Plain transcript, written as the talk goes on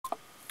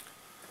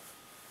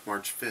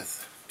March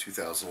 5th,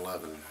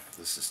 2011.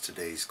 This is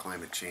today's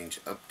climate change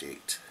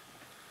update.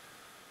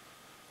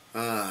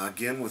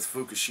 Again with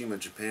Fukushima,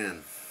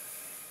 Japan.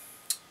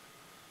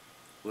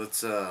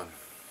 Let's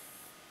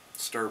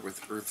start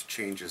with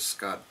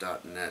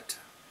earthchangesScott.net.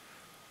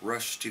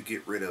 Rush to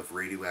get rid of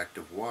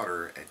radioactive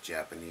water at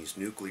Japanese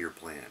nuclear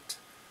plant.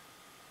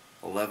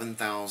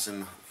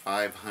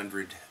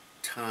 11,500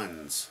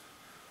 tons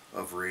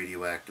of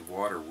radioactive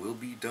water will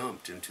be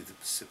dumped into the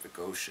Pacific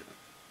Ocean.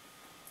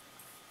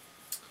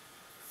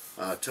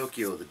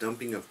 Tokyo, the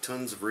dumping of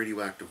tons of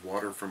radioactive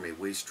water from a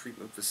waste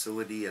treatment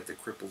facility at the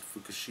crippled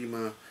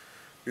Fukushima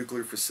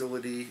nuclear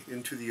facility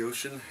into the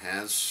ocean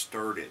has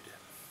started.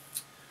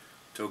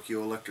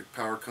 Tokyo Electric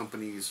Power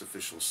Company's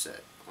officials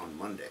said on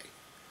Monday.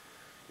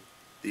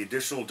 The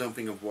additional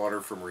dumping of water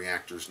from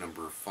reactors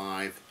number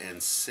 5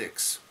 and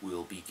 6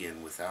 will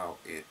begin within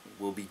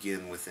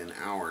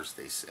hours,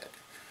 they said.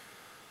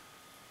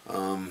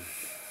 I'm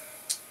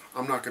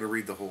not going to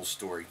read the whole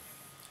story.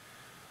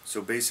 So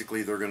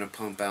basically they're going to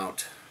pump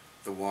out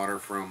the water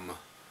from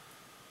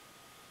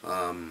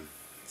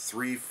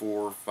 3,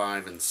 4,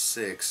 5, and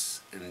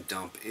 6 and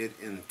dump it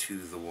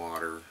into the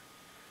water,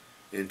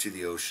 into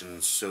the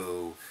ocean,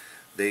 so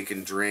they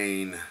can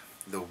drain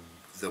the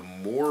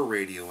more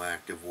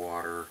radioactive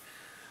water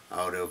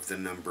out of the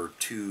number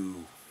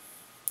 2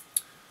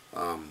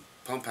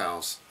 pump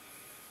house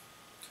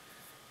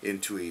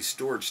into a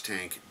storage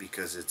tank,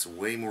 because it's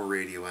way more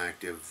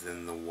radioactive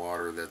than the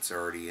water that's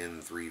already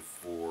in 3,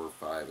 4,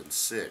 5, and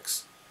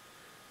 6.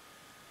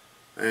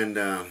 And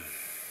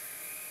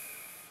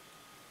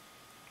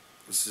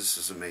this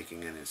isn't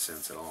making any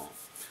sense at all.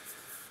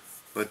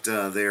 But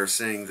they are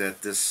saying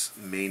that this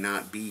may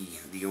not be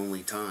the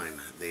only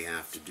time they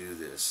have to do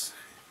this.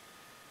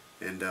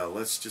 And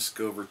let's just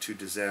go over to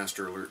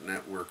Disaster Alert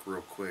Network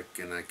real quick,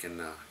 and I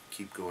can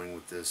keep going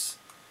with this.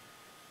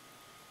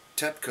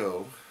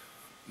 TEPCO,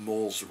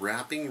 Mulls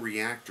wrapping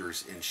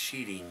reactors in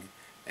sheeting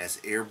as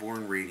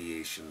airborne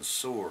radiation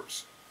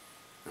soars.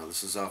 Now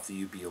this is off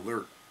the UB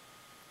Alert.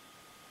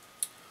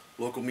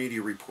 Local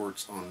media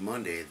reports on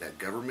Monday that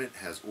government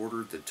has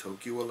ordered the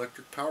Tokyo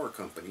Electric Power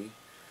Company,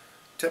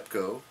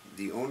 TEPCO,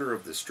 the owner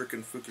of the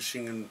stricken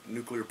Fukushima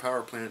nuclear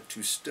power plant,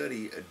 to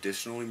study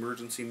additional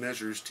emergency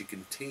measures to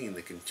contain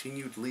the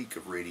continued leak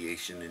of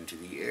radiation into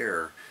the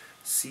air,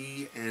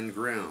 sea, and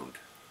ground.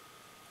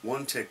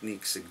 One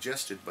technique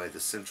suggested by the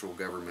central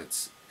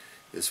government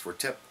is for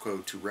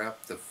TEPCO to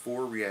wrap the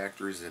 4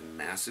 reactors in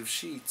massive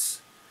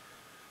sheets.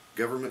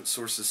 Government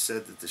sources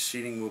said that the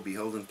sheeting will be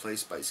held in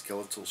place by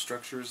skeletal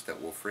structures that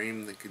will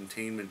frame the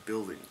containment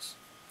buildings.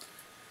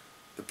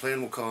 The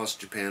plan will cost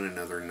Japan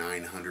another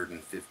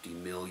 $950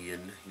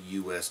 million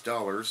US,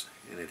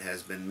 and it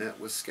has been met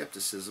with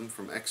skepticism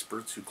from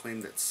experts who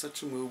claim that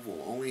such a move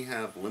will only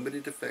have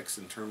limited effects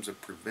in terms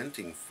of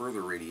preventing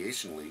further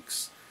radiation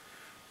leaks.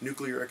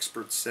 Nuclear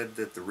experts said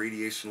that the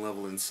radiation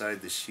level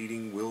inside the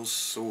sheeting will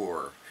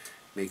soar,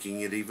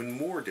 making it even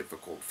more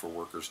difficult for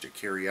workers to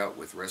carry out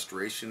with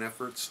restoration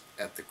efforts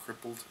at the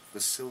crippled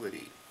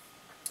facility.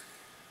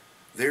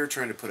 They're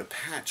trying to put a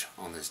patch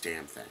on this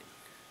damn thing.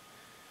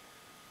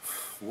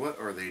 What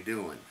are they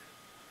doing?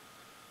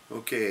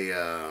 Okay,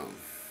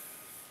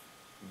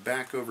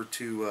 back over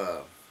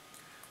to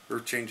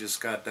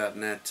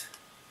earthchangesScott.net.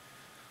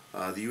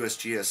 The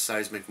USGS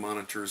seismic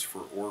monitors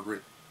for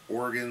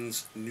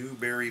Oregon's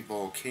Newberry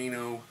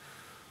volcano.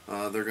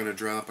 They're going to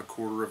drop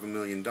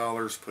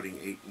 $250,000, putting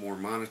 8 more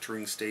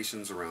monitoring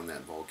stations around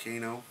that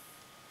volcano.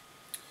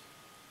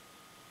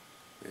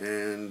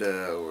 And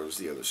where's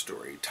the other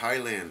story?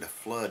 Thailand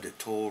flood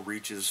toll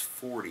reaches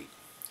 40.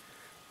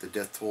 The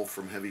death toll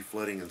from heavy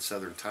flooding in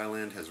southern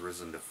Thailand has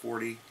risen to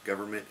 40.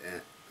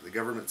 The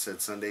government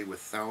said Sunday, with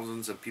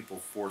thousands of people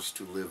forced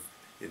to live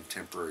in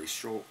temporary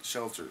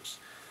shelters.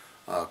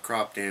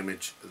 Crop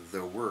damage,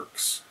 the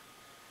works.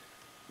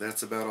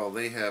 That's about all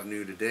they have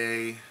new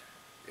today.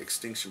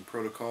 Extinction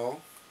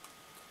protocol.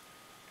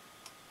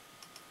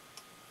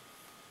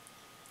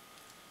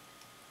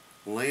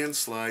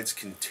 Landslides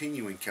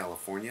continue in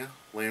California.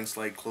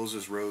 Landslide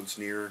closes roads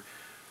near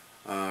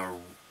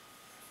Requa,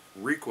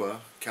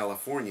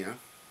 California.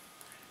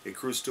 A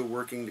crew still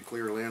working to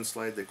clear a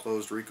landslide that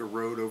closed Requa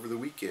Road over the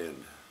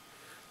weekend.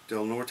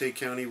 Del Norte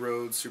County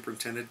Road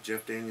Superintendent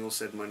Jeff Daniels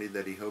said Monday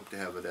that he hoped to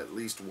have it at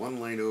least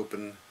one lane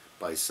open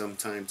by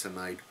sometime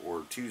tonight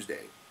or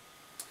Tuesday.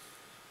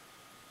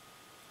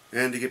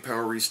 And to get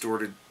power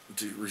restored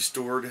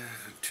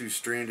to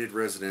stranded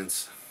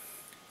residents,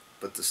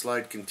 but the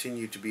slide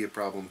continued to be a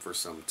problem for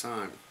some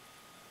time.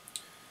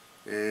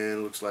 And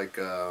it looks like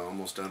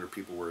almost 100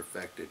 people were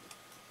affected.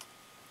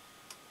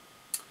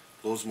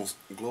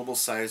 Global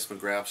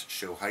seismographs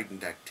show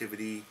heightened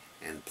activity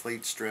and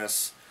plate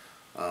stress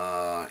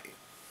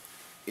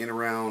in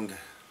around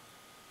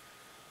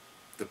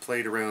the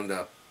plate around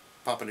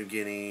Papua New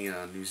Guinea,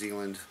 New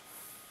Zealand,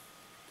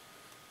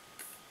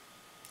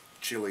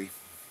 Chile.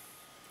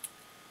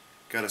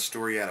 Got a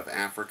story out of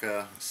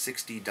Africa.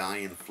 60 die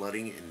in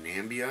flooding in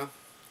Nambia.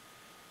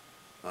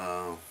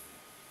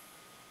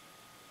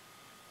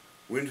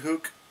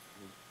 Windhoek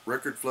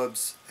Record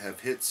floods have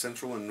hit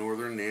central and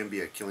northern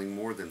Namibia, killing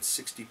more than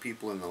 60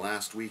 people in the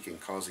last week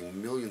and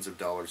causing millions of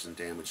dollars in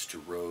damage to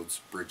roads,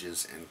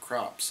 bridges, and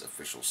crops,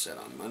 officials said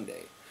on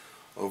Monday.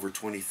 Over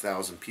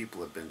 20,000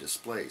 people have been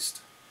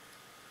displaced.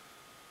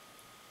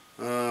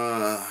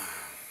 The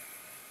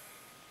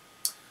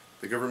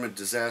government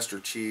disaster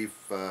chief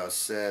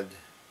said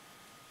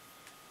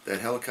that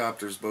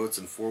helicopters, boats,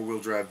 and four-wheel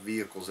drive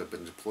vehicles have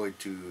been deployed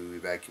to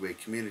evacuate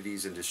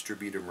communities and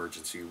distribute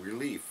emergency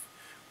relief.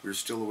 We're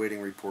still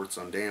awaiting reports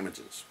on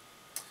damages.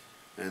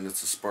 And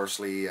it's a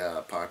sparsely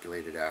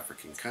populated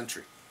African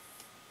country.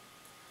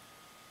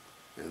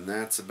 And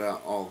that's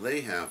about all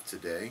they have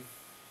today.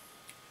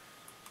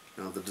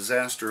 Now the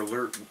Disaster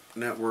Alert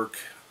Network,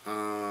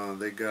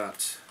 they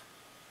got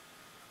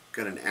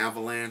an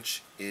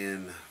avalanche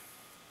in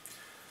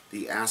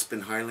the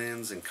Aspen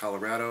Highlands in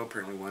Colorado.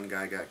 Apparently one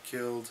guy got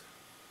killed.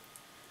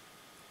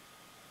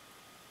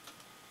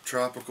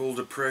 Tropical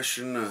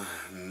Depression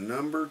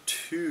number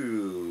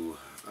 2.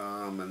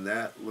 And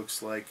that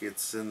looks like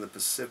it's in the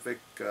Pacific,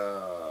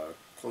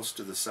 close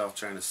to the South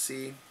China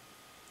Sea.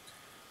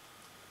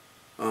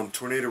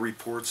 Tornado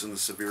reports and the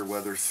severe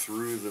weather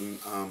through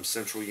the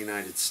central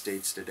United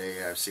States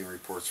today. I've seen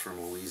reports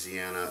from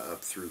Louisiana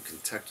up through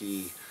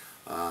Kentucky.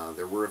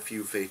 There were a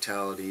few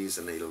fatalities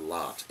and a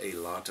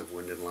lot of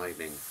wind and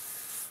lightning.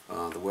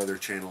 The Weather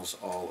Channel's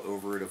all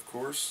over it, of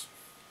course.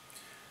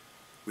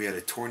 We had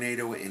a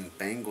tornado in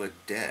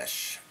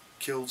Bangladesh.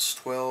 Kills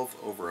 12,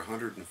 over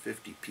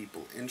 150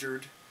 people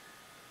injured.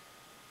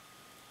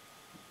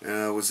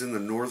 It was in the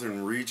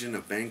northern region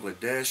of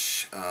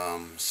Bangladesh.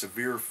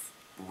 Severe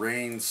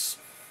rains,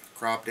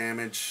 crop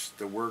damage,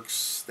 the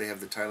works. They have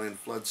the Thailand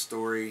flood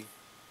story.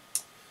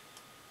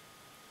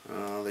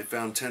 They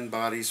found 10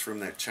 bodies from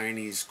that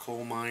Chinese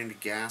coal mine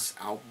gas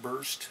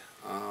outburst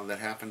that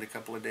happened a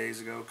couple of days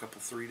ago,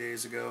 3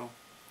 days ago.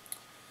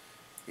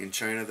 In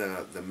China,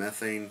 the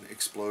methane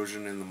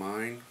explosion in the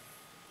mine.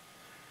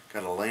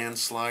 Got a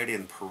landslide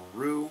in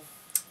Peru.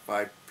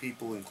 5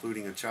 people,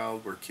 including a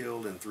child, were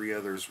killed and 3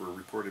 others were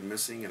reported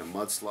missing in a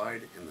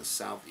mudslide in the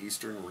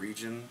southeastern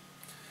region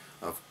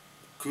of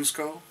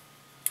Cusco.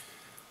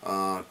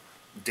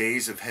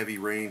 Days of heavy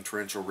rain,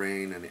 torrential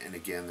rain, and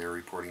again they're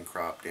reporting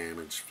crop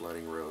damage,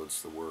 flooding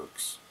roads, the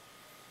works.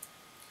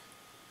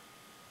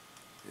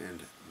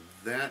 And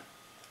that,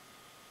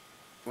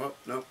 well,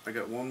 nope, I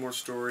got one more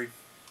story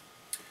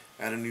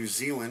out of New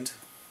Zealand.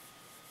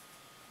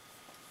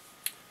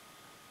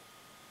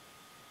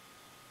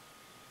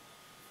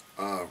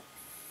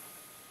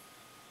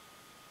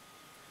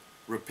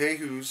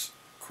 Ruapehu's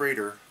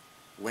crater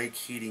lake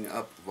heating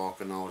up,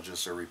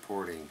 volcanologists are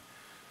reporting.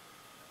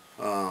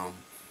 Mount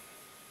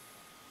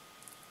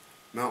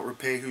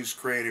Ruapehu's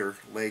crater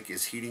lake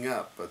is heating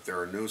up, but there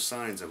are no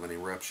signs of an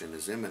eruption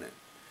is imminent.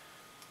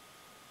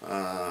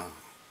 GNS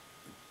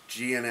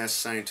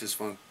scientists,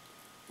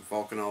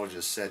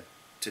 volcanologists said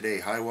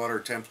today high water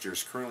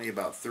temperatures, currently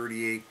about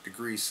 38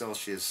 degrees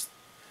Celsius,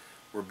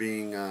 were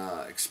being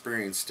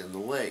experienced in the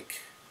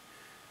lake.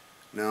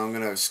 Now I'm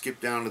going to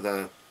skip down to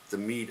the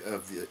meat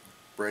of the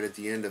right at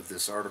the end of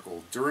this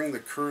article. During the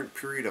current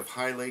period of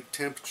high lake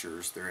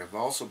temperatures, there have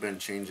also been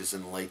changes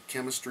in lake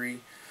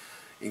chemistry,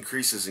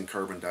 increases in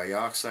carbon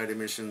dioxide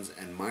emissions,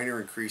 and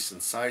minor increase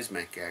in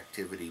seismic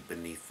activity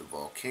beneath the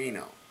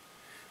volcano.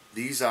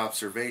 These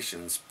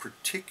observations,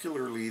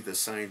 particularly the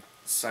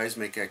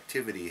seismic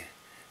activity,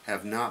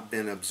 have not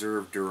been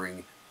observed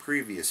during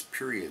previous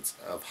periods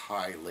of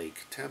high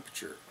lake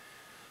temperature,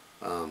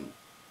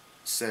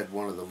 said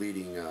one of the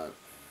leading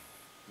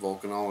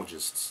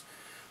volcanologists.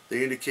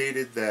 They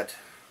indicated that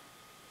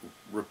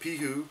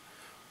Ruapehu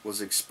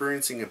was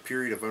experiencing a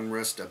period of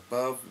unrest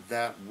above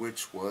that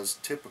which was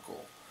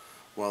typical.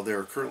 While there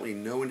are currently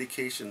no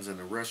indications an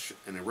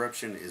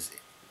eruption is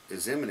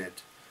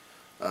imminent,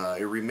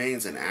 it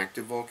remains an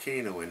active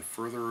volcano and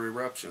further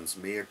eruptions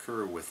may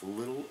occur with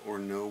little or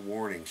no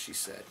warning, she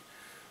said.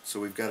 So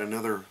we've got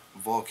another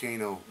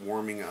volcano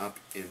warming up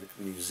in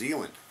New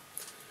Zealand.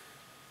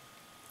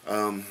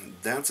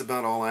 That's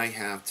about all I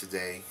have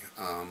today.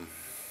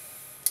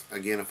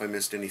 Again, if I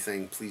missed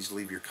anything, please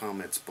leave your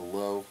comments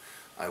below.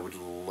 I would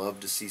love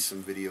to see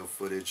some video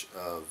footage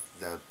of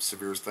the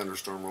severest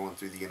thunderstorm rolling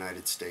through the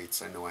United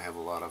States. I know I have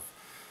a lot of,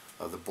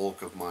 the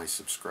bulk of my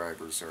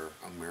subscribers are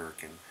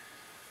American.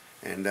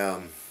 And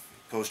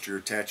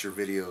attach your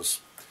videos.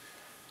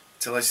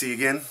 Till I see you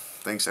again,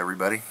 thanks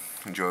everybody.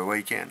 Enjoy while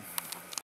you can.